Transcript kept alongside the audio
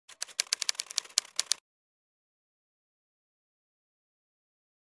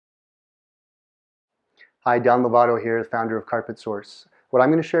Hi, Don Lovato here, founder of Carpet Source. What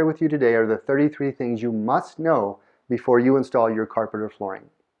I'm going to share with you today are the 33 things you must know before you install your carpet or flooring.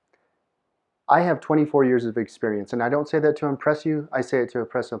 I have 24 years of experience, and I don't say that to impress you, I say it to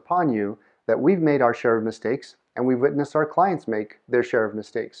impress upon you that we've made our share of mistakes and we've witnessed our clients make their share of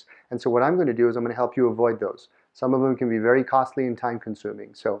mistakes. And so what I'm going to do is I'm going to help you avoid those. Some of them can be very costly and time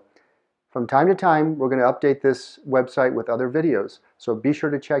consuming. So from time to time, we're going to update this website with other videos. So be sure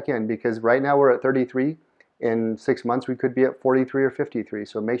to check in because right now we're at 33. In 6 months, we could be at 43 or 53.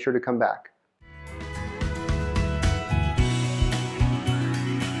 So make sure to come back.